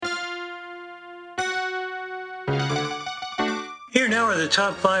Here now are the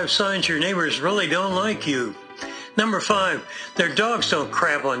top 5 signs your neighbors really don't like you. Number 5, their dogs don't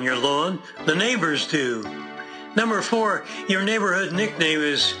crap on your lawn. The neighbors do. Number 4, your neighborhood nickname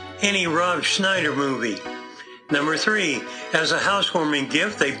is any Rob Schneider movie. Number 3, as a housewarming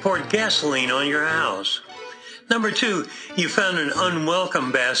gift, they poured gasoline on your house. Number 2, you found an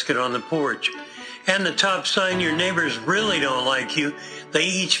unwelcome basket on the porch. And the top sign your neighbors really don't like you, they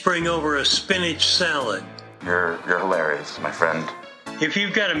each bring over a spinach salad. You're hilarious, my friend. If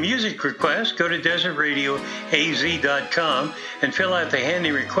you've got a music request, go to desertradioaz.com and fill out the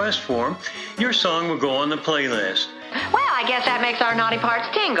handy request form. Your song will go on the playlist. Well, I guess that makes our naughty parts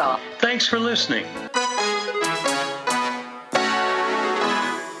tingle. Thanks for listening.